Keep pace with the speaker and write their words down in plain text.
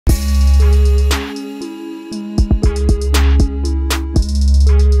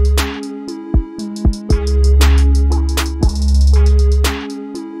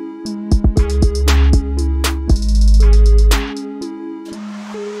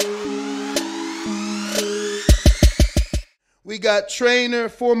We got trainer,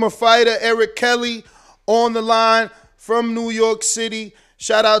 former fighter Eric Kelly on the line from New York City.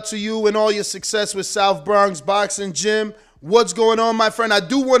 Shout out to you and all your success with South Bronx Boxing Gym. What's going on, my friend? I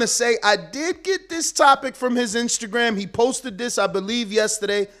do want to say I did get this topic from his Instagram. He posted this, I believe,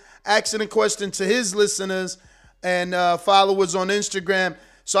 yesterday, asking a question to his listeners and followers on Instagram.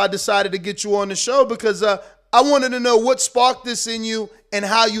 So I decided to get you on the show because I wanted to know what sparked this in you and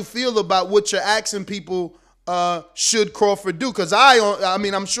how you feel about what you're asking people should Crawford do. Because I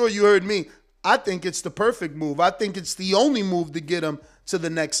mean, I'm sure you heard me. I think it's the perfect move. I think it's the only move to get him to the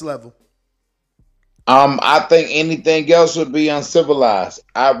next level. I think anything else would be uncivilized.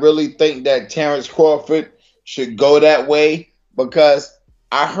 I really think that Terrence Crawford should go that way because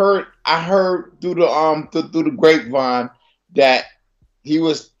I heard through the grapevine that he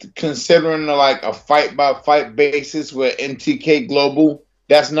was considering like a fight by fight basis with NTK Global.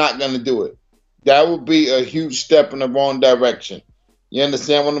 That's not going to do it. That would be a huge step in the wrong direction. You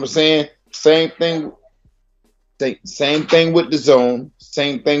understand what I'm saying? Same thing with Dazn. Same thing with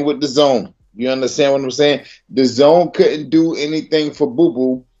Dazn. You understand what I'm saying? Dazn couldn't do anything for Boo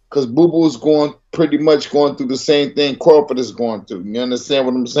Boo because Boo Boo is pretty much going through the same thing Crawford is going through. You understand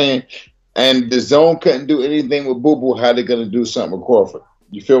what I'm saying? And Dazn couldn't do anything with Boo Boo. How they gonna do something with Crawford?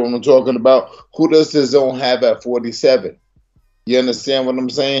 You feel what I'm talking about? Who does Dazn have at 47? You understand what I'm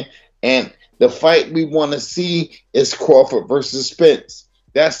saying? And the fight we want to see is Crawford versus Spence.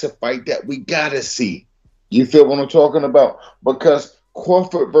 That's the fight that we gotta see. You feel what I'm talking about? Because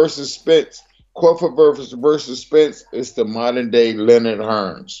Crawford versus Spence is the modern day Leonard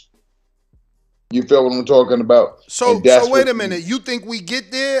Hearns. You feel what I'm talking about? So wait a minute. You think we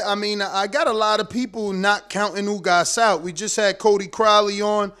get there? I mean, I got a lot of people not counting Ugas out. We just had Cody Crowley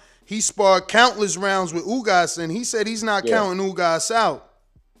on. He sparred countless rounds with Ugas, and he said he's not counting Ugas out.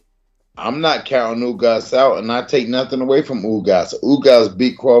 I'm not counting Ugas out, and I take nothing away from Ugas. Ugas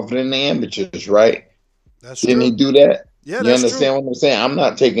beat Crawford in the amateurs, right? That's Didn't true. he do that? Yeah, you understand what I'm saying? I'm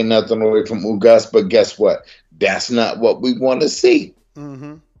not taking nothing away from Ugas, but guess what? That's not what we want to see.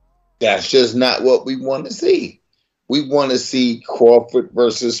 Mm-hmm. That's just not what we want to see. We want to see Crawford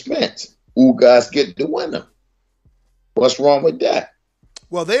versus Spence. Ugas get the winner. What's wrong with that?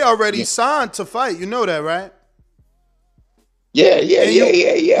 Well, they already signed to fight. You know that, right? Yeah.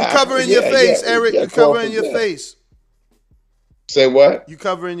 You're covering your face, Eric. You're covering your face. Say what? You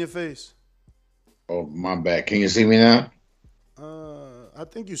covering your face. Oh, my bad. Can you see me now? I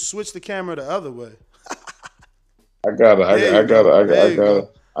think you switched the camera the other way. I gotta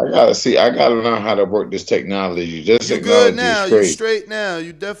see. I gotta learn how to work this technology. This you technology good now? is You crazy. straight now?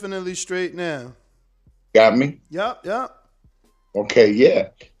 You definitely straight now. Got me? Yep. Okay, yeah.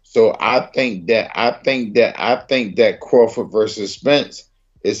 So I think that Crawford versus Spence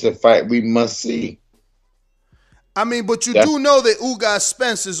is a fight we must see. I mean, but you do know that Ugas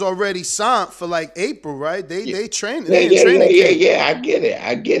Spence is already signed for like April, right? They train. Yeah. I get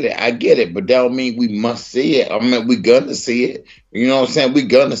it. But that don't mean we must see it. I mean, we gonna see it. You know what I'm saying? We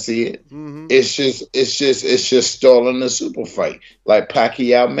gonna see it. Mm-hmm. It's just stalling the super fight like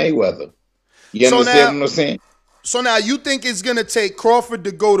Pacquiao Mayweather. You understand what I'm saying? So now you think it's gonna take Crawford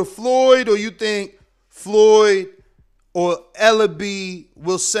to go to Floyd, or you think Floyd or Ellaby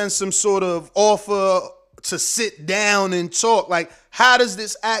will send some sort of offer to sit down and talk? Like, how does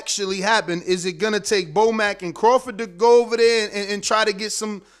this actually happen? Is it gonna take Bomac and Crawford to go over there and try to get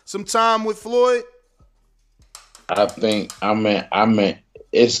some time with Floyd? I mean,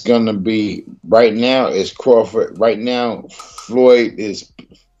 it's gonna be right now. It's Crawford. Right now, Floyd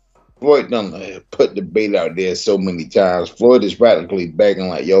done put the bait out there so many times. Floyd is practically begging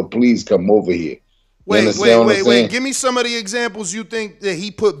like, "Yo, please come over here." Wait. Give me some of the examples you think that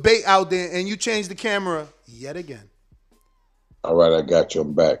he put bait out there and you changed the camera yet again. All right, I got you.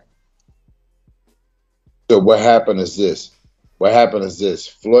 I'm back. So what happened is this.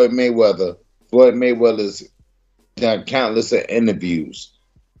 Floyd Mayweather's done countless of interviews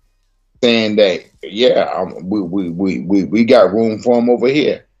saying that, we got room for him over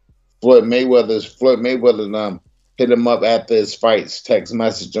here. Floyd Mayweather hit him up after his fights, text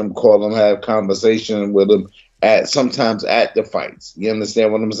message him, call him, have conversation with him sometimes at the fights. You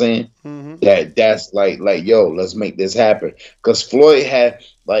understand what I'm saying? Mm-hmm. That's like, yo, let's make this happen. Because Floyd had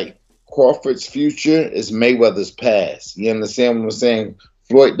like Crawford's future is Mayweather's past. You understand what I'm saying?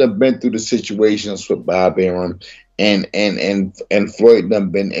 Floyd done been through the situations with Bob Arum, and Floyd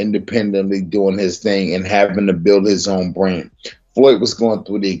done been independently doing his thing and having to build his own brand. Floyd was going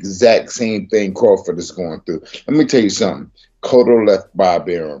through the exact same thing Crawford is going through. Let me tell you something. Cotto left Bob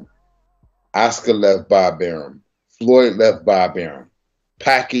Arum. Oscar left Bob Arum. Floyd left Bob Arum.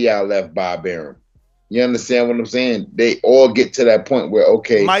 Pacquiao left Bob Arum. You understand what I'm saying? They all get to that point where,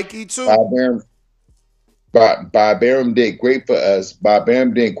 okay, Mikey too. Bob Arum, Bob Arum did great for us. Bob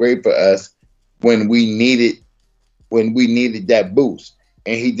Arum did great for us when we needed that boost,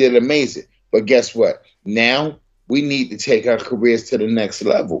 and he did amazing. But guess what? Now we need to take our careers to the next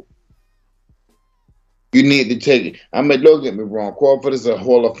level. You need to take it. I mean, don't get me wrong. Crawford is a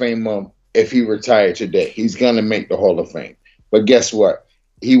Hall of Famer. If he retired today, he's gonna make the Hall of Fame. But guess what?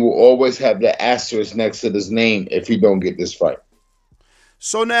 He will always have the asterisk next to his name if he don't get this fight.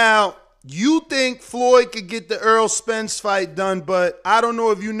 So now you think Floyd could get the Earl Spence fight done, but I don't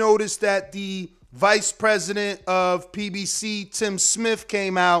know if you noticed that the vice president of PBC, Tim Smith,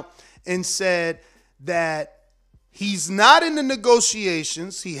 came out and said that he's not in the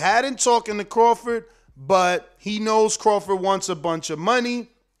negotiations. He hadn't talking to Crawford, but he knows Crawford wants a bunch of money.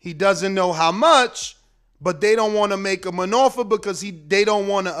 He doesn't know how much, but they don't want to make him an offer because they don't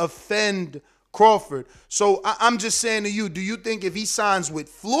want to offend Crawford. So I'm just saying to you, do you think if he signs with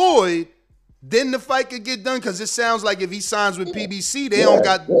Floyd, then the fight could get done? Because it sounds like if he signs with PBC, they don't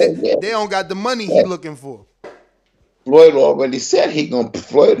got the money he's looking for. Floyd already said he'll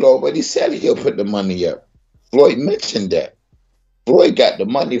put the money up. Floyd mentioned that. Floyd got the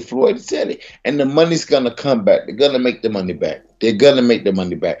money. Floyd said it. And the money's going to come back. They're going to make the money back. They're going to make the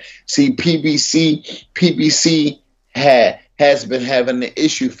money back. See, PBC has been having an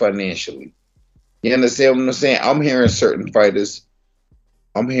issue financially. You understand what I'm saying? I'm hearing certain fighters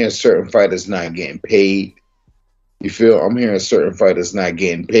not getting paid. You feel? I'm hearing certain fighters not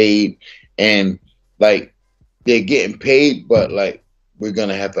getting paid. And, like, they're getting paid, but, like, we're going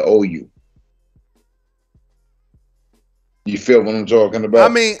to have to owe you. You feel what I'm talking about?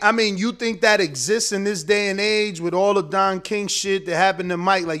 I mean, you think that exists in this day and age with all the Don King shit that happened to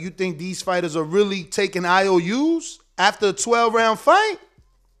Mike? Like, you think these fighters are really taking IOUs after a 12-round fight?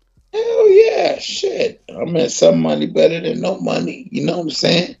 Hell yeah, shit. I mean, some money better than no money. You know what I'm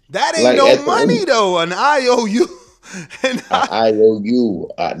saying? That ain't no money, though, an IOU. IOU.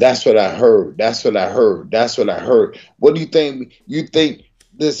 That's what I heard. What do you think?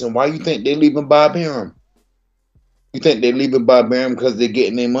 Listen, why you think they leaving Bob Arum? You think they're leaving Bob Arum because they're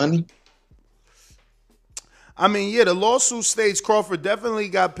getting their money? I mean, yeah, the lawsuit states Crawford definitely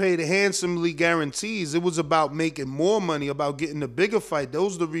got paid handsomely guarantees. It was about making more money, about getting a bigger fight.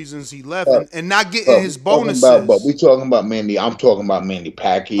 Those are the reasons he left, and not getting his bonuses. But we talking about Manny. I'm talking about Manny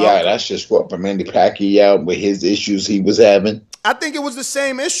Pacquiao. Okay. That's just what for Manny Pacquiao with his issues he was having. I think it was the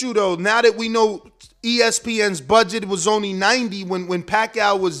same issue, though. Now that we know ESPN's budget was only 90 when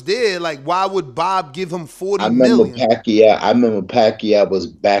Pacquiao was there, like, why would Bob give him 40 million? I remember Pacquiao was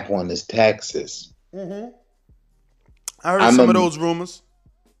back on his taxes. Mm-hmm. I heard some of those rumors.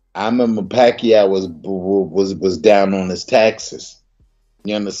 I remember Pacquiao was down on his taxes.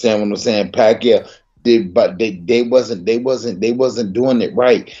 You understand what I'm saying? Pacquiao did, but they wasn't doing it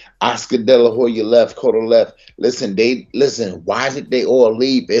right. Oscar De La Hoya left, Cotto left. Listen, why did they all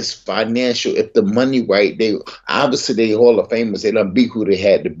leave? It's financial. If the money right, they Hall of Famers. They done beat who they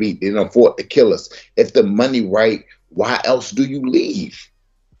had to beat. They done fought to kill us. If the money right, why else do you leave?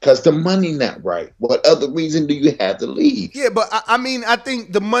 Because the money not right. What other reason do you have to leave? Yeah, but I mean, I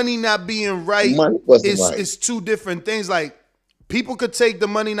think the money not being right is two different things. Like, people could take the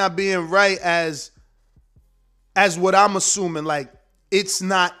money not being right as what I'm assuming. Like, it's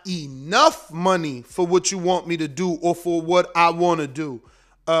not enough money for what you want me to do or for what I want to do.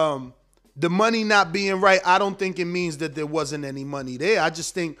 The money not being right, I don't think it means that there wasn't any money there. I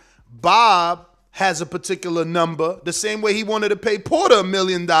just think Bob has a particular number, the same way he wanted to pay Porter $1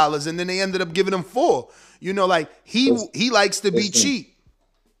 million, and then they ended up giving him $4 million. You know, like, he likes to be cheap.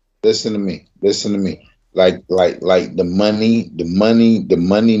 Listen to me. Like the money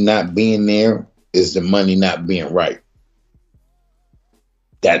not being there is the money not being right.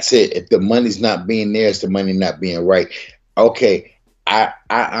 That's it. If the money's not being there, it's the money not being right. Okay, I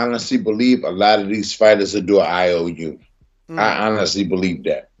honestly believe a lot of these fighters will do an IOU. I honestly believe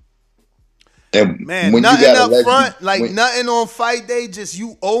that. And man, when nothing up front, like nothing on fight day, just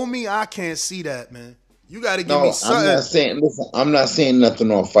you owe me. I can't see that, man. You got to give me something. I'm not saying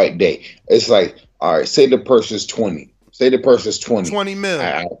nothing on fight day. It's like, all right, say the person's 20. 20 mil.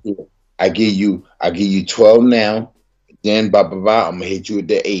 I give you 12 now. Then I'm gonna hit you with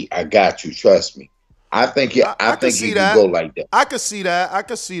the 8. I got you. Trust me. I think you can go like that. I could see that.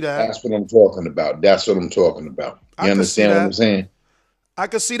 That's what I'm talking about. You understand what I'm saying? I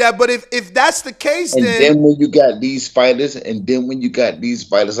can see that, but if that's the case, then when you got these fighters,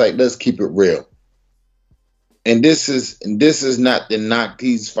 like, let's keep it real. And this is not to knock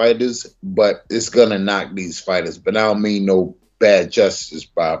these fighters, but it's gonna knock these fighters. But I don't mean no bad justice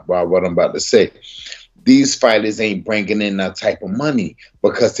by what I'm about to say. these fighters ain't bringing in that type of money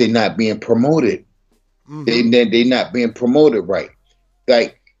because they're not being promoted. They not being promoted right.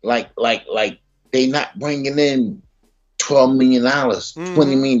 Like they not bringing in $12 million, $20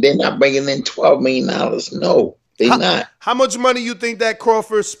 million. They're not bringing in $12 million. No, they not. How much money you think that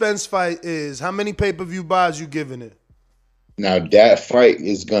Crawford Spence fight is? How many pay-per-view buys you giving it? Now that fight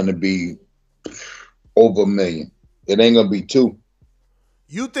is gonna be over $1 million. It ain't gonna be 2.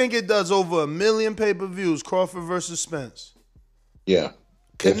 You think it does over 1 million pay-per-views, Crawford versus Spence? Yeah.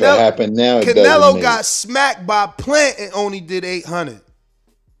 If it happened now, it Canelo got smacked by Plant and only did 800.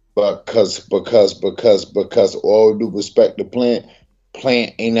 But because all due respect to Plant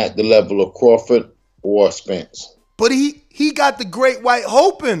ain't at the level of Crawford or Spence. But he got the great white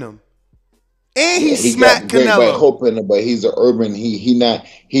hope in him. And he got smacked the great Canelo. white hope in him, but he's an urban, he an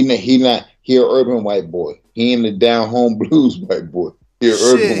urban white boy. He ain't a down home blues white boy. He an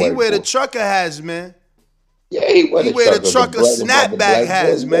urban white boy. He wear the trucker hats, man. Yeah, he wear the trucker snapback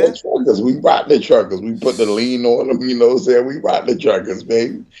hats, man. Truckers. We rock the truckers. We put the lean on them, you know what I'm saying? We rock the truckers,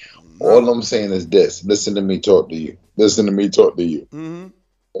 baby. No. All I'm saying is this. Listen to me talk to you.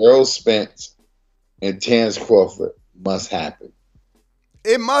 Errol Spence and Terrence Crawford must happen.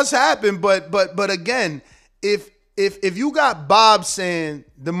 It must happen, but again, if you got Bob saying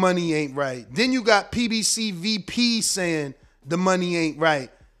the money ain't right, then you got PBC VP saying the money ain't right,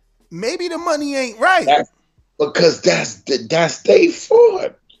 maybe the money ain't right. Because that's they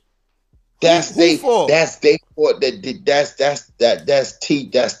fault. That's they fault. That's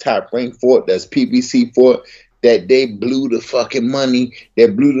Top Rank fault. That's PBC fault. That they blew the fucking money. They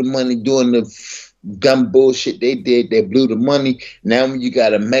blew the money doing the dumb bullshit they did. They blew the money. Now when you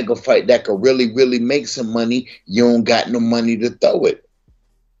got a mega fight that could really, really make some money, you don't got no money to throw it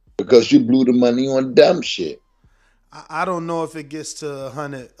because you blew the money on dumb shit. I don't know if it gets to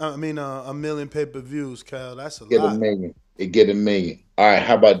a million pay-per-views, Cal. That's a lot. It get $1 million. All right,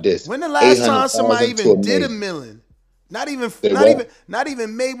 how about this? When the last time somebody even did $1 million? Not even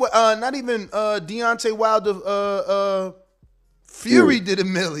Deontay Wilder Fury did $1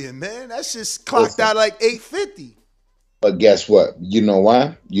 million, man. That's just clocked out like 850. But guess what? You know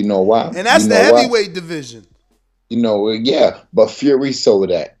why? And that's the heavyweight division. But Fury sold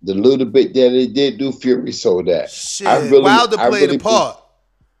that. The little bit that they did do, Fury sold that. Shit, Wilder played a part.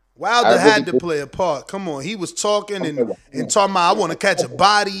 Wilder had to play a part. Come on, he was talking and talking about I want to catch a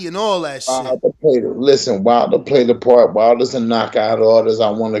body and all that shit. Wilder played a part. Wilder's a knockout artist. I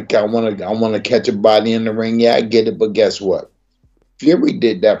want to catch a body in the ring. Yeah, I get it. But guess what? Fury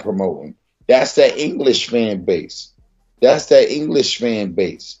did that promoting. That's that English fan base. You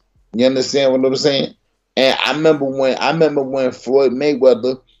understand what I'm saying? And I remember when Floyd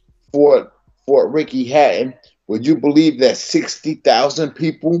Mayweather fought Ricky Hatton. Would you believe that 60,000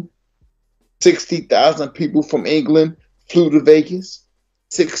 people from England flew to Vegas?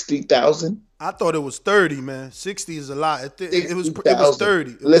 60,000. I thought it was 30, man. 60 is a lot. It was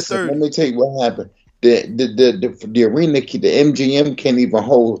 30. Listen, let me tell you what happened. The arena, the MGM can't even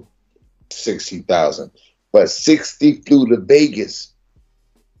hold 60,000, but 60 flew to Vegas.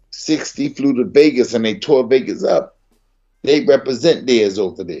 60 flew to Vegas and they tore Vegas up. They represent theirs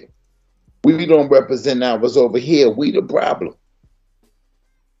over there. We don't represent ours over here. We the problem.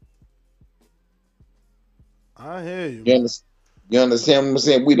 I hear you. You understand what I'm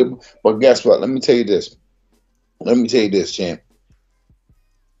saying? But guess what? Let me tell you this, champ.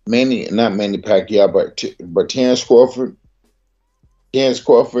 Not Manny Pacquiao, but Terrence Crawford.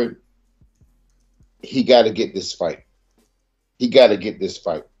 He got to get this fight. He got to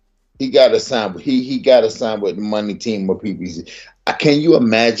sign. He got to sign with the money team of PBC. Can you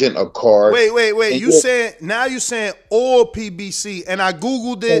imagine a card? Wait. You saying all PBC? And I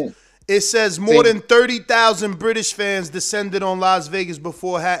googled it. It says more than 30,000 British fans descended on Las Vegas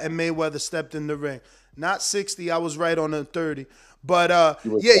before Hatton Mayweather stepped in the ring. Not 60. I was right on the 30. But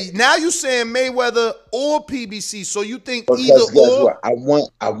now you're saying Mayweather or PBC. So you think either or? What?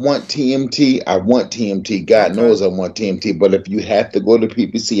 I want TMT. God knows I want TMT. But if you have to go to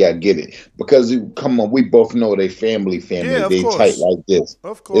PBC, I get it. Because come on, we both know they family. Yeah, they course. tight like this.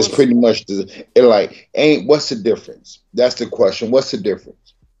 Of course. It's pretty much what's the difference? That's the question. What's the difference?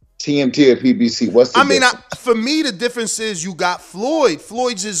 TMT or PBC? What's the difference? For me, the difference is you got Floyd.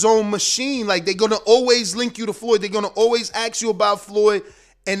 Floyd's his own machine. Like, they're going to always link you to Floyd. They're going to always ask you about Floyd,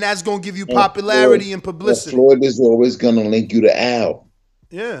 and that's going to give you popularity and publicity. Floyd is always going to link you to Al.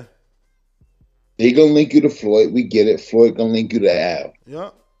 Yeah. They're going to link you to Floyd. We get it. Floyd going to link you to Al.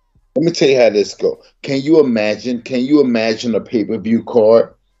 Yeah. Let me tell you how this go. Can you imagine a pay-per-view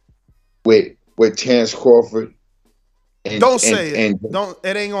card with Terrence Crawford Don't say it. and Don't.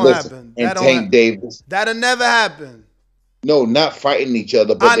 It ain't gonna listen, happen. and Tank Davis. That'll never happen. No, not fighting each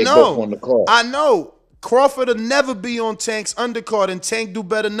other, but I they both know. on the card. I know. Crawford will never be on Tank's undercard, and Tank do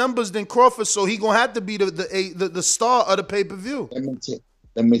better numbers than Crawford, so he gonna have to be the star of the pay-per-view.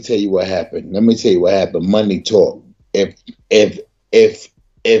 Let me tell you what happened. Let me tell you what happened. Money talk. If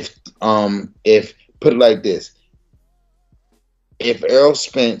put it like this, if Errol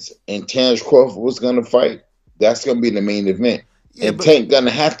Spence and Terrence Crawford was gonna fight, that's gonna be the main event. Yeah, and Tank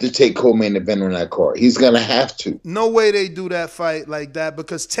gonna have to take co-main event on that card. He's gonna have to. No way they do that fight like that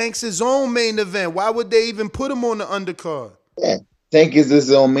because Tank's his own main event. Why would they even put him on the undercard? Yeah, Tank is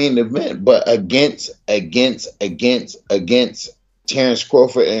his own main event, but against Terrence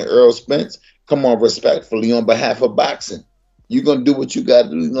Crawford and Errol Spence, come on, respectfully, on behalf of boxing, you're gonna do what you got to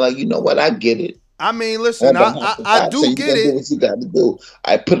do. Like, you know what? I get it. I mean, listen, I do get it. Do what you got to do.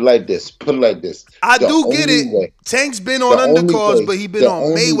 I put it like this. I do get it. Tank's been on undercards, but he been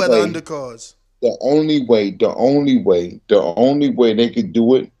on Mayweather undercards. The only way they could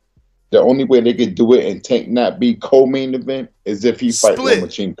do it, and Tank not be co-main event is if he fight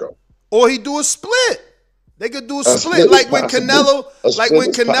Lomachenko. Or he do a split. They could do a split like when Canelo,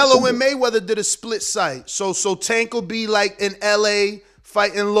 and Mayweather did a split site. So Tank will be like in LA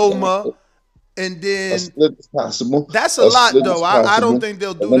fighting Loma. And then possible. That's a lot, though. I don't think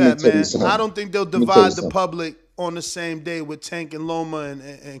they'll do that, man. I don't think they'll divide the public on the same day with Tank and Loma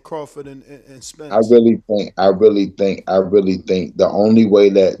and Crawford and Spence. I really think the only way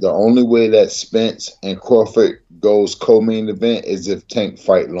that Spence and Crawford goes co-main event is if Tank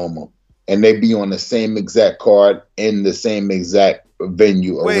fight Loma, and they be on the same exact card in the same exact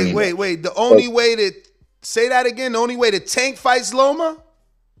venue. Arena. Wait. The only way that say that again. The only way that Tank fights Loma.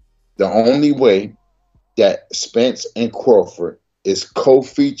 The only way that Spence and Crawford is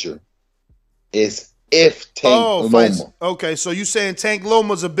co-feature is if Tank Loma. Okay, so you saying Tank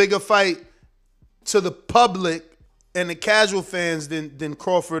Loma's a bigger fight to the public and the casual fans than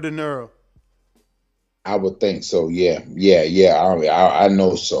Crawford and Earl? I would think so. Yeah. I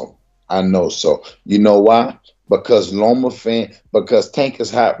know so. You know why? Because Tank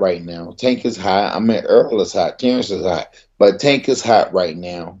is hot right now. Tank is hot. I mean, Earl is hot. Terrence is hot. But Tank is hot right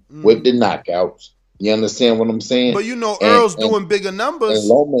now with the knockouts. You understand what I'm saying? But you know Earl's doing bigger numbers. And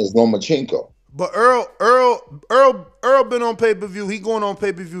Loma is Lomachenko. But Earl been on pay-per-view. He going on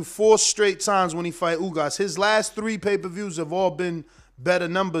pay-per-view 4 straight times when he fight Ugas. His last 3 pay-per-views have all been better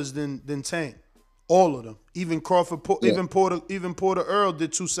numbers than Tank. All of them. Even Crawford, even Porter Earl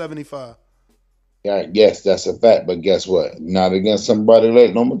did 275. Yeah, yes, that's a fact. But guess what? Not against somebody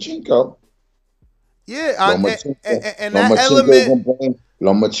like Lomachenko. Yeah, and that element.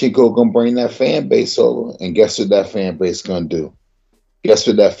 Lomachenko gonna bring that fan base over, and guess what that fan base gonna do? They're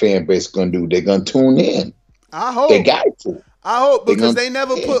gonna tune in. I hope they got to. I hope because they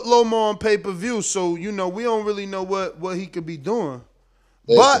never put Loma on pay-per-view, so we don't really know what he could be doing.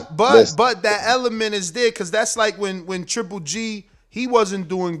 But that element is there because that's like when Triple G, he wasn't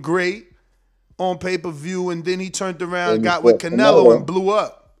doing great on pay-per-view, and then he turned around, got with Canelo and blew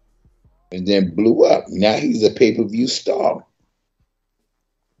up. And then blew up. Now he's a pay-per-view star.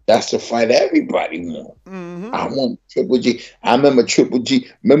 That's the fight everybody wants. Mm-hmm. I want Triple G. I remember Triple G.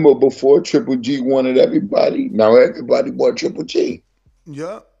 Remember before Triple G wanted everybody? Now everybody want Triple G.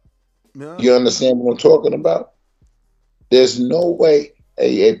 Yeah. You understand what I'm talking about? There's no way.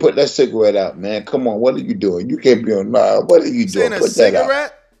 Hey, put that cigarette out, man. Come on. What are you doing? You can't be on. What are you doing? Put that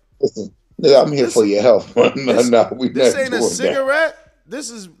out. Listen, I'm here for your health. This ain't a cigarette. This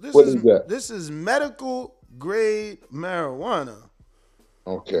is medical grade marijuana.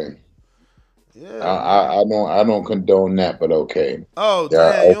 Okay. Yeah. I don't condone that, but okay. Oh,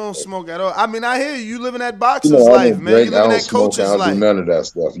 damn, you don't smoke at all. I mean, I hear you. You living that boxer's life, man. You living that coach's life. I don't do none of that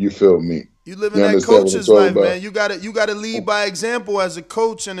stuff. You feel me? You living that coach's life, man. You gotta lead by example as a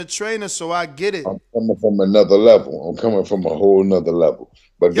coach and a trainer, so I get it. I'm coming from another level. I'm coming from a whole nother level.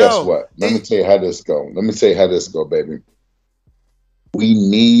 But guess what? Let me tell you how this go, baby. We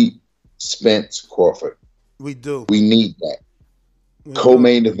need Spence Crawford. We do. We need that.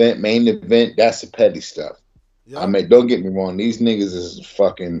 Co-main event, main event, that's the petty stuff. Yep. I mean, don't get me wrong. These niggas is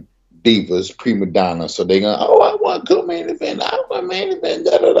fucking divas, prima donna. So they gonna, I want co-main event. I want main event,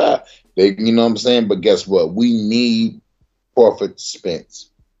 da-da-da. You know what I'm saying? But guess what? We need Crawford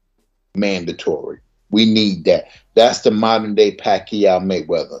Spence. Mandatory. We need that. That's the modern day Pacquiao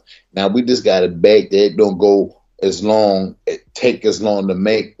Mayweather. Now, we just got to beg that it don't go take as long to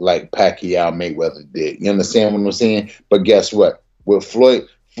make like Pacquiao Mayweather did. You understand what I'm saying? But guess what? With Floyd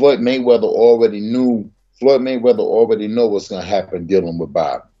Mayweather already know what's going to happen dealing with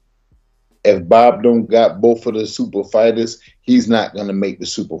Bob. if Bob don't got both of the super fighters, he's not gonna make the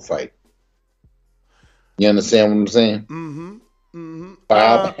super fight. You understand what I'm saying? Mm-hmm. Mm-hmm.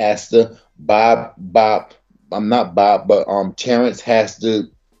 Bob has to. Bob. I'm not Bob, but Terrence has to.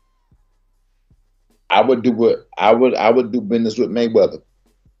 I would do what I would do business with Mayweather.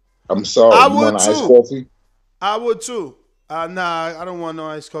 I'm sorry. I You want would an iced too. coffee? I would too. Nah, I don't want no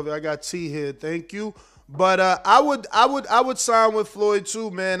iced coffee. I got tea here. Thank you. But I would sign with Floyd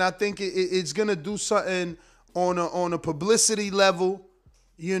too, man. I think it's gonna do something on a publicity level,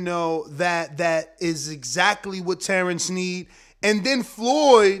 you know, that is exactly what Terrence need. And then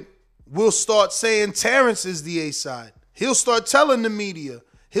Floyd will start saying Terrence is the A side. He'll start telling the media.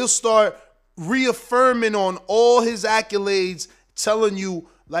 He'll start reaffirming on all his accolades, telling you,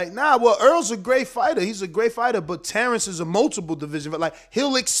 like, nah, well, Earl's a great fighter. He's a great fighter, but Terrence is a multiple division. But like,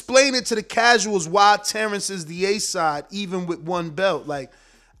 he'll explain it to the casuals why Terrence is the A side, even with one belt. Like,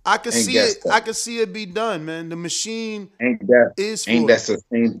 I could see it. I could see it be done, man. The machine is Floyd. Ain't that the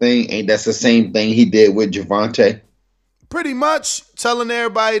same thing? Ain't that the same thing he did with Javante? Pretty much telling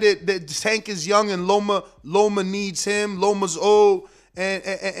everybody that Tank is young and Loma needs him. Loma's old,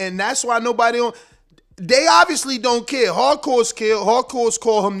 and that's why nobody on. They obviously don't care. Hardcore's care. Hardcore's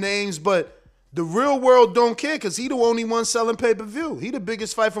call him names, but the real world don't care because he the only one selling pay-per-view. He the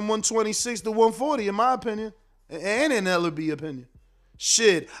biggest fight from 126 to 140, in my opinion, and in LB opinion.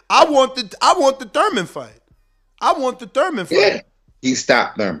 Shit, I want the Thurman fight. I want the Thurman fight. Yeah, he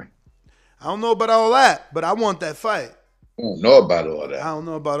stopped Thurman. I don't know about all that, but I want that fight. I don't know about all that. I don't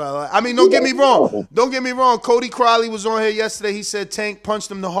know about all that. I mean, don't get me wrong. Don't get me wrong. Cody Crowley was on here yesterday. He said Tank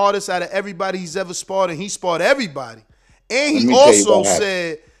punched him the hardest out of everybody he's ever sparred, and he sparred everybody. And he also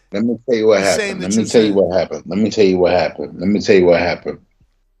said, let me tell you what happened. Let me tell you what happened. Let me tell you what happened. Let me tell you what happened.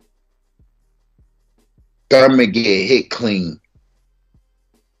 Thurman get hit clean.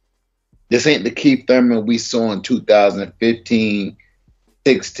 This ain't the Keith Thurman we saw in 2015,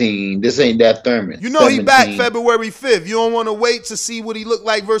 16. This ain't that Thurman. You know 17. He back February 5th. You don't want to wait to see what he looked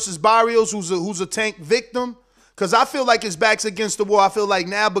like versus Barrios, who's a Tank victim? Because I feel like his back's against the wall. I feel like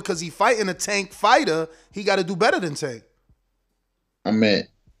now because he fighting a Tank fighter, he got to do better than Tank. I mean,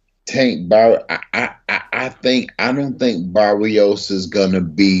 Tank Barrios. I don't think Barrios is gonna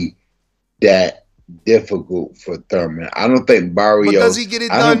be that difficult for Thurman. I don't think Barrios. But does he get it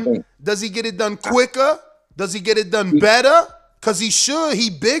done? Does he get it done quicker? Does he get it done better? Because he should.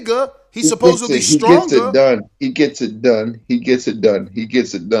 He bigger. He's supposedly stronger. He gets it done. He gets it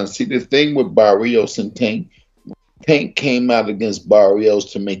done. See, the thing with Barrios and Tank came out against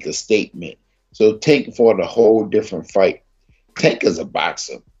Barrios to make a statement. So Tank fought a whole different fight. Tank is a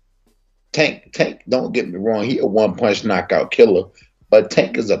boxer. Tank, don't get me wrong, he a one-punch knockout killer, but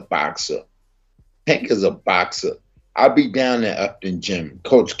Tank is a boxer. I'll be down at Upton Gym.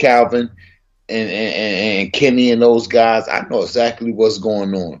 Coach Calvin and Kenny and those guys, I know exactly what's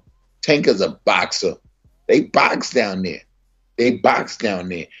going on. Tank is a boxer. They box down there.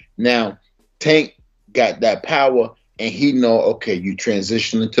 Now, Tank got that power, and he know, okay, you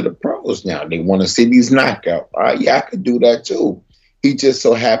transitioning to the pros now. They want to see these knockouts. All right, yeah, I could do that too. He just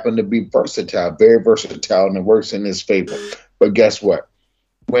so happened to be versatile, very versatile, and it works in his favor. But guess what?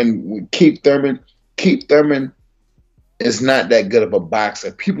 When we Keith Thurman is not that good of a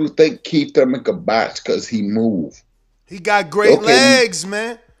boxer. People think Keith Thurman could box because he move. He got great legs,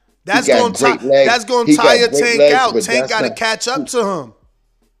 man. That's going to tire Tank out. Tank got to catch up to him.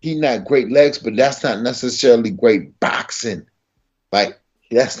 He not great legs, but that's not necessarily great boxing. Like,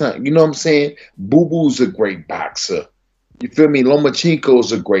 that's not, you know what I'm saying? Boo Boo's a great boxer. You feel me?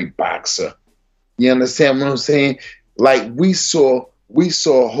 Lomachenko's a great boxer. You understand what I'm saying? Like, we saw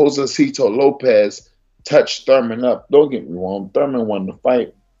Josecito Lopez touch Thurman up. Don't get me wrong, Thurman won the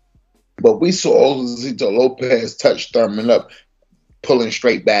fight. But we saw Josecito Lopez touch Thurman up, pulling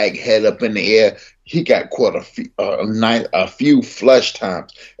straight back, head up in the air. He got caught a few flush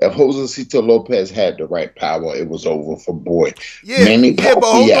times. If Josecito Lopez had the right power, it was over for Boyd. Yeah, but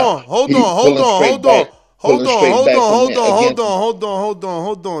hold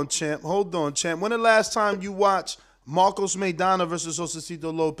on, champ. Hold on, champ. When the last time you watched Marcos Maidana versus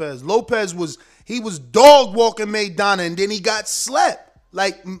Josecito Lopez? Lopez was dog walking Maidana, and then he got slept.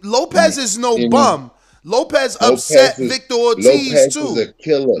 Like, Lopez is no bum. Lopez upset Victor Ortiz too.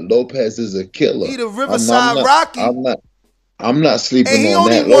 Lopez is a killer. He the Riverside Rocky. I'm not sleeping and he on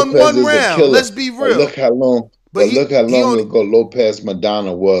only that. won Lopez one round. Let's be real. Look how long ago Lopez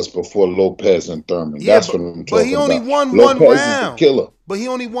Madonna was before Lopez and Thurman. Yeah, That's what I'm talking about. But he only won Lopez one round. Is a killer. But he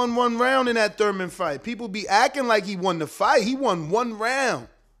only won one round in that Thurman fight. People be acting like he won the fight. He won one round.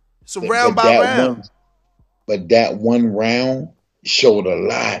 It's a round by round. But that one round showed a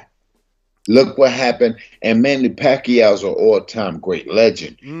lot. Look what happened. And Manny Pacquiao's an all-time great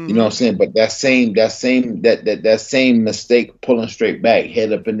legend. You know what I'm saying? But that same mistake, pulling straight back,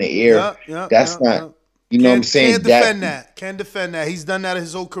 head up in the air, that's not. You know what I'm saying? Can't defend that. Can't defend that. He's done that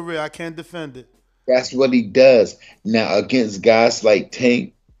his whole career. I can't defend it. That's what he does. Now against guys like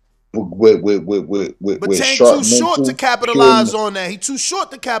Tank But with Tank sharp too short mental, to capitalize on that. He too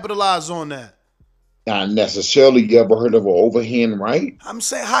short to capitalize on that. not necessarily. You ever heard of an overhand right? I'm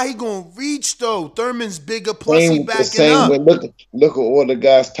saying, how he gonna reach though? Thurman's bigger, plus he backing same up. way. Look at all the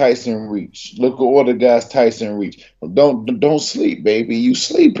guys Tyson reach. Look at all the guys Tyson reach. Don't sleep, baby. You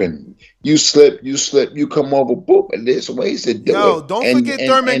sleeping. You slip. You come over. Boop. And there's ways to do it. Yo, don't forget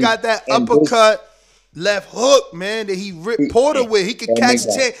Thurman got that uppercut. Left hook, man, that he ripped Porter with. He could catch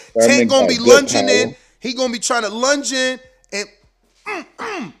Tank. Tank gonna be lunging in. He gonna be trying to lunge in and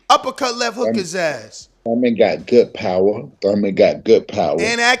uppercut left hook his ass. Thurman got good power.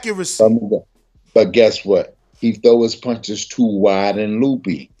 And accuracy. But guess what? He throw his punches too wide and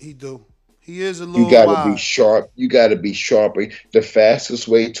loopy. He do. He is a little You gotta wide. be sharp. You gotta be sharper. The fastest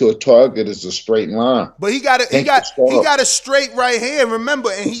way to a target is a straight line. But he got a straight right hand, remember,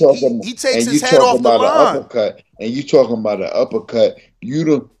 and he takes his head off the line. Uppercut, and you talking about an uppercut.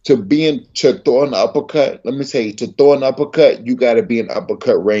 To throw an uppercut, let me tell you, to throw an uppercut, you gotta be in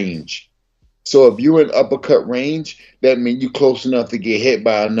uppercut range. So if you're in uppercut range, that means you're close enough to get hit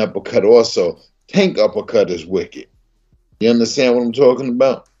by an uppercut also. Tank uppercut is wicked. You understand what I'm talking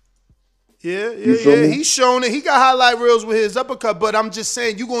about? Yeah. He's shown it. He got highlight reels with his uppercut, but I'm just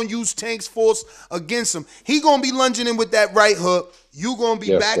saying, you're going to use Tank's force against him. He going to be lunging in with that right hook. You going to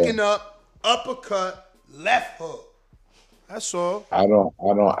be backing up, uppercut, left hook. That's all. I don't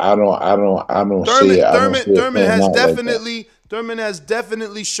see it. Thurman has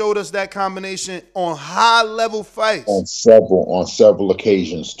definitely showed us that combination on high level fights. On several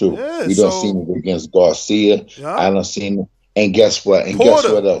occasions too. Yeah, we don't see it against Garcia. Yeah. I don't see him. And guess what? Porter, guess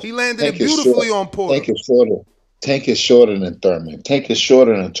what else? He landed it beautifully on Porter. Tank is shorter than Thurman. Tank is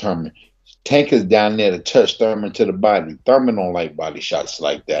down there to touch Thurman to the body. Thurman don't like body shots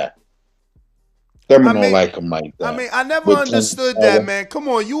like that. Thurman don't like him like that. I mean, I never understood that, man. Come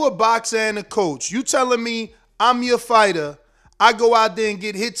on, you a boxer and a coach. You telling me I'm your fighter. I go out there and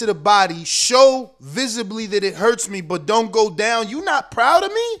get hit to the body, show visibly that it hurts me, but don't go down. You not proud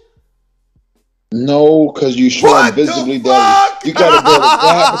of me? No, because you showing visibly that you gotta go. What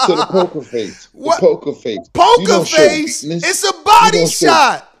happened to the poker face? The poker face. Poker face. It's a body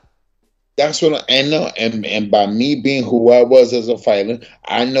shot. That's what I know. And by me being who I was as a fighter,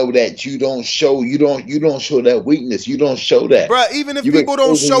 I know that you don't show that weakness. You don't show that. Bro, even if people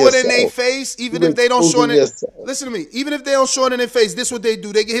don't show it in their face, even if they don't show it listen to me, even if they don't show it in their face, this is what they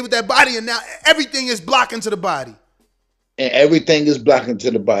do. They get hit with that body and now everything is blocking to the body. And everything is blocking to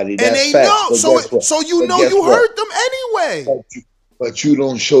the body. That's and they facts. know. So you know you hurt them anyway. But you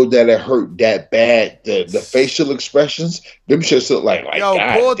don't show that it hurt that bad. The facial expressions, them shits look like yo,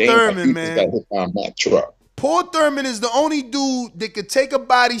 God poor damn, Thurman, man. Got hit by my truck. Poor Thurman is the only dude that could take a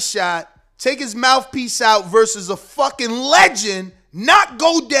body shot, take his mouthpiece out versus a fucking legend, not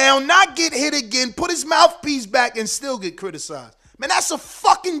go down, not get hit again, put his mouthpiece back and still get criticized. Man, that's a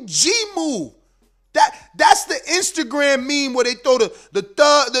fucking G move. That's the Instagram meme where they throw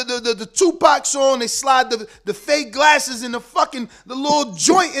the Tupac song, they slide the fake glasses in the little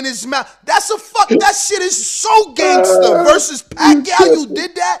joint in his mouth. That shit is so gangster. Versus Pacquiao, you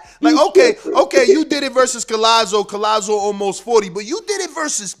did that? Like, okay, you did it versus Collazo almost 40, but you did it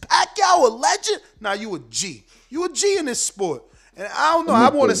versus Pacquiao, a legend? Nah, you a G. You a G in this sport. And I don't know, I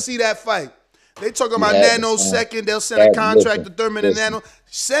want to see that fight. They talking about nanosecond. They'll send a contract to Thurman and Nano.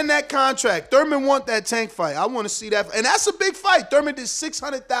 Send that contract. Thurman want that Tank fight. I want to see that. And that's a big fight. Thurman did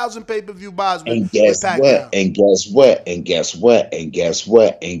 600,000 pay-per-view buys with Pacquiao. And guess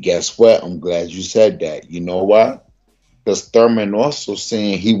what? I'm glad you said that. You know why? Because Thurman also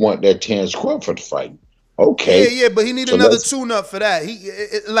saying he want that Terrence Crawford fight. Okay. Yeah, but he need another tune-up for that.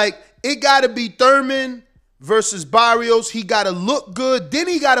 It got to be Thurman versus Barrios. He got to look good. Then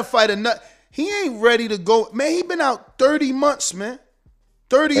he got to fight another. He ain't ready to go. Man, he been out 30 months, man.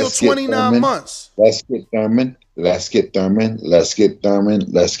 30 or 29 months. Let's get Thurman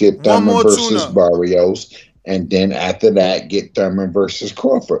versus Barrios. And then after that, get Thurman versus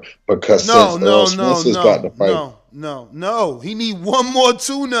Crawford. Because Spencer's got the fight. No. He need one more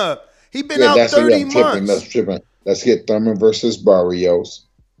tune-up. He been out 30 months. Let's get Thurman versus Barrios.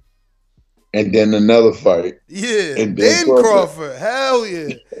 And then another fight. Yeah. And then Crawford. Hell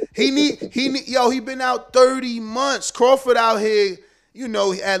yeah. He been out 30 months. Crawford out here,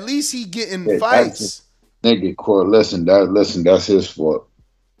 at least he getting fights. Nigga, listen, that's his fault.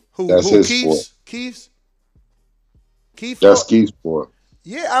 That's Who his sport. Keith That's fought? Keith's sport.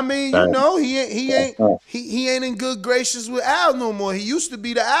 Yeah, I mean, you That- know, he ain't in good graces with Al no more. He used to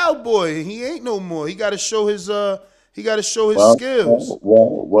be the Al boy, and he ain't no more. He got to show his skills.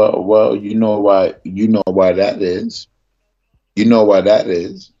 well. You know why? You know why that is. You know why that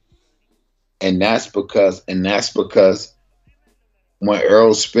is, and that's because when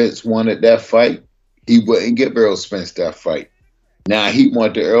Errol Spence wanted that fight, he wouldn't give Errol Spence that fight. Now he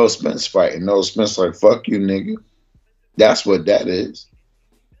wanted the Errol Spence fight, and Errol Spence like, fuck you, nigga. That's what that is.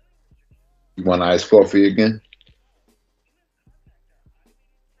 You want ice coffee again?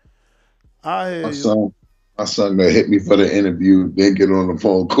 I hear My you. son, my son gonna hit me for the interview, then get on the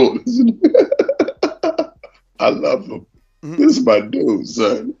phone call. I love him. This is my dude,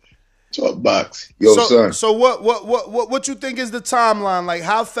 son. Talk box. Yo, son. So what you think is the timeline? Like,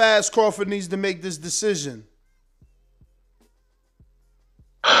 how fast Crawford needs to make this decision?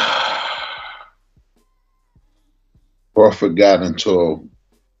 Crawford got until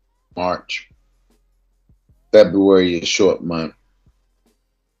March. February is short month.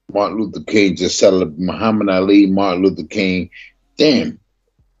 Martin Luther King just celebrated Muhammad Ali, Martin Luther King. Damn.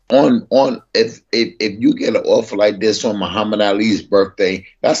 If you get an offer like this on Muhammad Ali's birthday,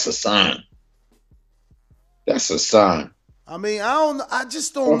 that's a sign. That's a sign. I mean, I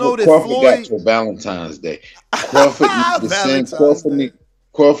just don't know that Crawford Floyd got till Valentine's Day. Crawford need to send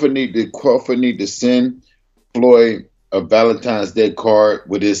Crawford need to send Floyd a Valentine's Day card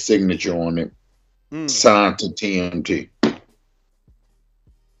with his signature on it, signed to TMT.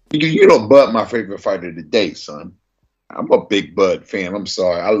 You know, Bud, my favorite fighter today, son. I'm a big Bud fan. I'm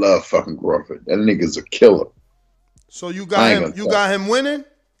sorry, I love fucking Crawford. That nigga's a killer. So you got him. You got him winning.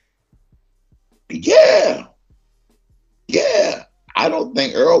 Yeah. I don't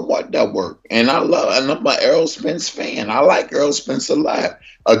think Earl want that work, and I'm an Errol Spence fan. I like Errol Spence a lot.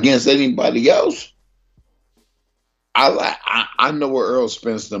 Against anybody else, I know what Errol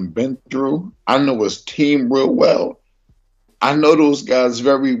Spence done been through. I know his team real well. I know those guys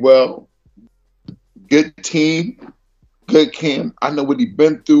very well. Good team, good camp. I know what he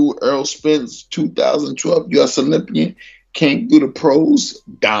been through. Errol Spence, 2012 U.S. Olympian, came through the pros,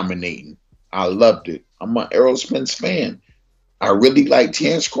 dominating. I loved it. I'm an Errol Spence fan. I really like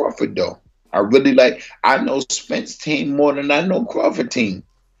Terrence Crawford, though. I know Spence team more than I know Crawford team.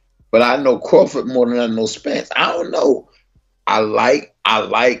 But I know Crawford more than I know Spence. I don't know. I like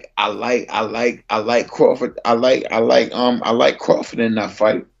Crawford. I like Crawford in that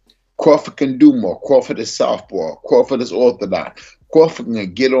fight. Crawford can do more. Crawford is southpaw. Crawford is orthodox. Crawford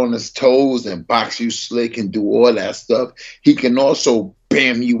can get on his toes and box you slick and do all that stuff. He can also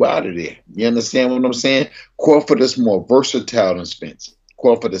bam you out of there. You understand what I'm saying? Crawford is more versatile than Spence.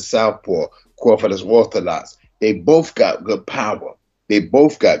 Crawford is southpaw. Crawford is orthodox. They both got good power. I'm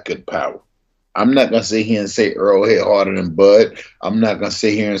not going to sit here and say Earl hit harder than Bud. I'm not going to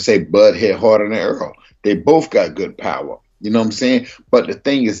sit here and say Bud hit harder than Earl. They both got good power. You know what I'm saying? But the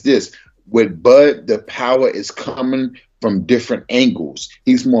thing is this, with Bud, the power is coming from different angles.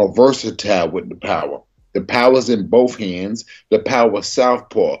 He's more versatile with the power. The power's in both hands. The power's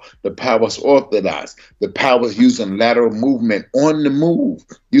southpaw. The power's orthodox. The power's using lateral movement on the move.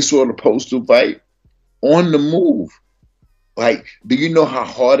 You saw the postal fight? On the move. Like, do you know how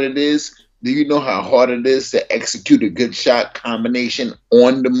hard it is? Do you know how hard it is to execute a good shot combination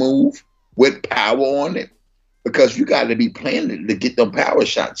on the move with power on it? Because you got to be planning to get them power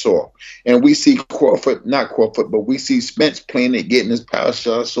shots off. And we see we see Spence playing it, getting his power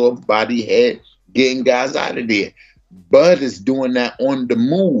shots off, body, head, getting guys out of there. Bud is doing that on the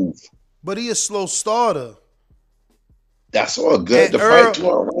move. But he a slow starter. That's all good. And Earl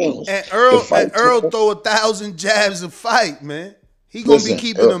throw 1,000 jabs a fight, man. He gonna be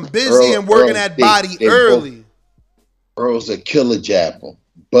keeping them busy and working that body early. Earl's a killer jabber.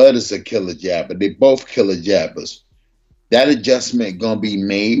 Bud is a killer jabber. They both killer jabbers. That adjustment gonna be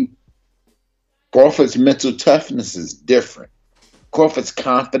made. Crawford's mental toughness is different. Crawford's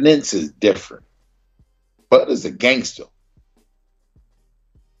confidence is different. Bud is a gangster.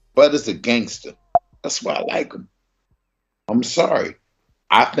 That's why I like him. I'm sorry.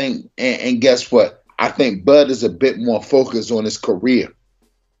 I think, and guess what? I think Bud is a bit more focused on his career.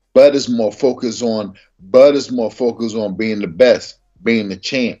 Bud is more focused on being the best, being the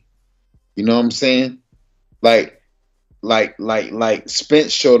champ. You know what I'm saying? Like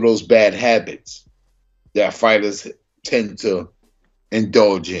Spence showed those bad habits that fighters tend to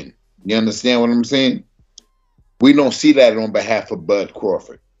indulge in. You understand what I'm saying? We don't see that on behalf of Bud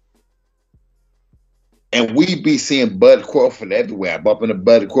Crawford. And we be seeing Bud Crawford everywhere. I'm bumping to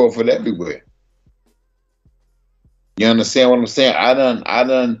Bud Crawford everywhere. You understand what I'm saying? I done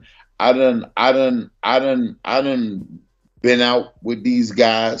been out with these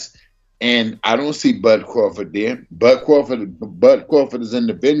guys, and I don't see Bud Crawford there. Bud Crawford is in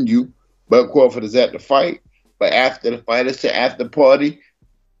the venue. Bud Crawford is at the fight, but after the fight, it's the after party.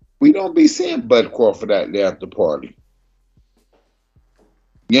 We don't be seeing Bud Crawford at the after party.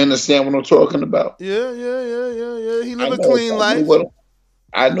 You understand what I'm talking about? Yeah. He I live a know clean exactly life. what I'm,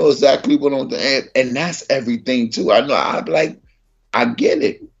 and that's everything too. I know. I'm like, I get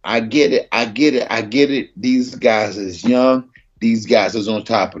it. These guys is young. These guys is on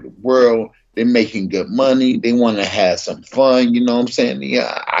top of the world. They're making good money. They want to have some fun. You know what I'm saying?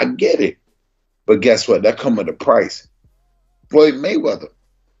 Yeah, I get it. But guess what? That come at a price. Floyd Mayweather.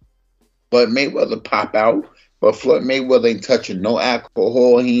 Floyd Mayweather pop out, but Floyd Mayweather ain't touching no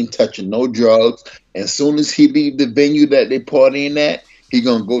alcohol. He ain't touching no drugs. And as soon as he leave the venue that they partying at, he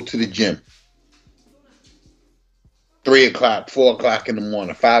gonna go to the gym. 3 o'clock, 4 o'clock in the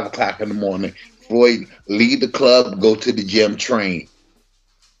morning, 5 o'clock in the morning. Floyd leave the club, go to the gym, train.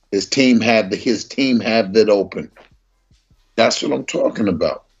 His team have that open. That's what I'm talking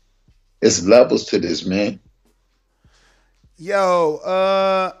about. It's levels to this, man. Yo,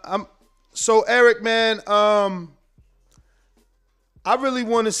 I'm so Eric, man. I really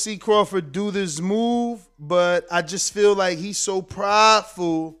want to see Crawford do this move, but I just feel like he's so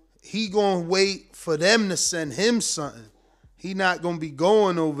prideful. He gonna wait for them to send him something. He not gonna be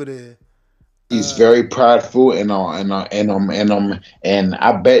going over there. He's very prideful, and I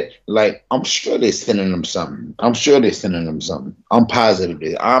bet, like, I'm sure they're sending him something. I'm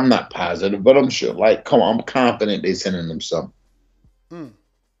positive. I'm not positive, but I'm sure. Like, come on, I'm confident they're sending him something. Mm.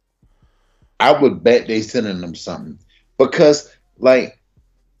 I would bet they sending him something because, like,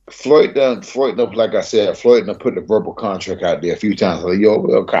 Floyd done, like I said, Floyd done put the verbal contract out there a few times. Like, yo,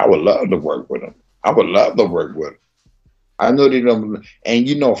 okay, I would love to work with him. I would love to work with him. I know they don't, and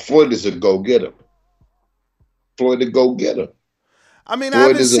you know, Floyd is a go getter. Floyd a go getter. I mean, I Floyd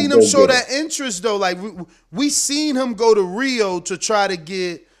haven't is a seen him go show getter, that interest though. Like we seen him go to Rio to try to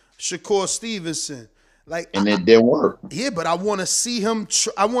get Shakur Stevenson. Like, and it didn't work. yeah, but I want to see him.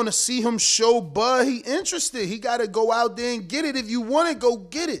 I want to see him show Bud he interested. He got to go out there and get it. If you want it, go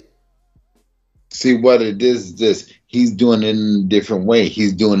get it. See what it is. This he's doing it in a different way.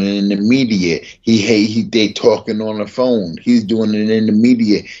 He's doing it in the media. They talking on the phone. He's doing it in the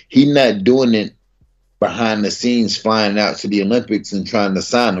media. He not doing it behind the scenes, flying out to the Olympics and trying to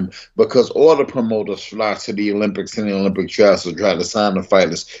sign them, because all the promoters fly to the Olympics and the Olympic trials to try to sign the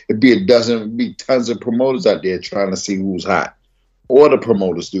fighters. It'd be tons of promoters out there trying to see who's hot. All the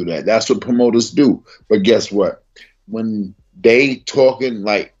promoters do that. That's what promoters do. But guess what? When they talking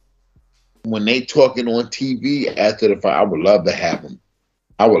on TV after the fight, I would love to have them.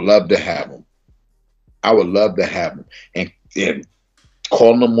 I would love to have them. And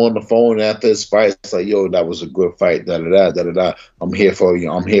calling them on the phone after his fight, it's like, yo, that was a good fight. Da da da da da. I'm here for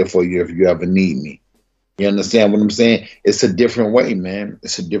you. I'm here for you if you ever need me. You understand what I'm saying? It's a different way, man.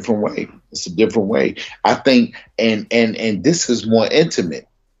 It's a different way. I think, and this is more intimate.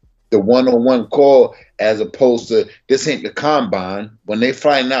 The one-on-one call, as opposed to, this ain't the combine. When they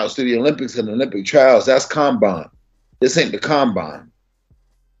flying out to the Olympics and Olympic trials, that's combine. This ain't the combine.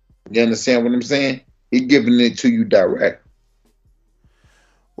 You understand what I'm saying? He giving it to you direct.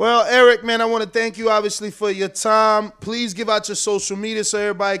 Well, Eric, man, I want to thank you, obviously, for your time. Please give out your social media so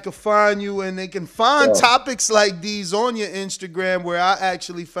everybody can find you, and they can find topics like these on your Instagram, where I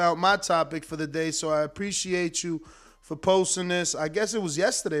actually found my topic for the day. So I appreciate you for posting this. I guess it was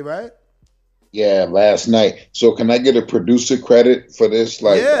yesterday, right? Yeah, last night. So can I get a producer credit for this?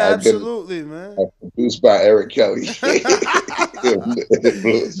 Like, yeah, absolutely, man. Produced by Eric Kelly.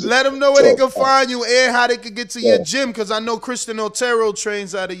 Let them know where they can find you and how they can get to your gym, because I know Kristen Otero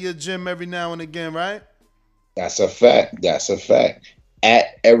trains out of your gym every now and again, right? That's a fact. At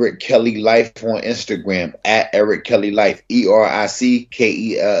Eric Kelly Life on Instagram. At Eric Kelly Life.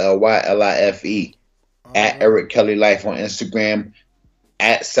 ERICKELLYLIFE. At Eric Kelly Life on Instagram.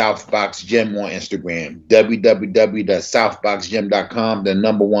 At Southbox Gym on Instagram. www.southboxgym.com, the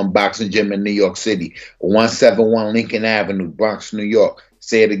 #1 boxing gym in New York City. 171 Lincoln Avenue, Bronx, New York.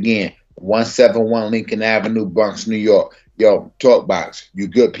 Say it again. 171 Lincoln Avenue, Bronx, New York. Yo, talk box. You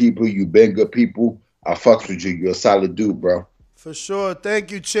good people. You been good people. I fucks with you. You're a solid dude, bro. For sure. Thank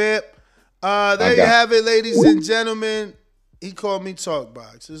you, champ. There you have it, ladies and gentlemen. He called me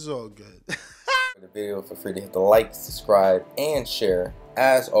Talkbox. It's all good. The video, feel free to hit the like, subscribe, and share.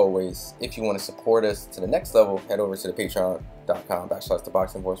 As always, if you want to support us to the next level, head over to the Patreon.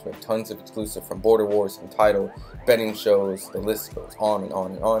 patreon.com/ThaBoxingVoice. We have tons of exclusive from Border Wars, Entitled, betting shows, the list goes on and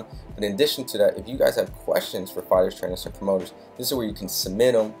on and on. But in addition to that, if you guys have questions for fighters, trainers, and promoters, this is where you can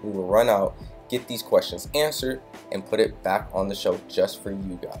submit them. We will run out, get these questions answered, and put it back on the show just for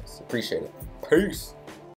you guys. Appreciate it. Peace.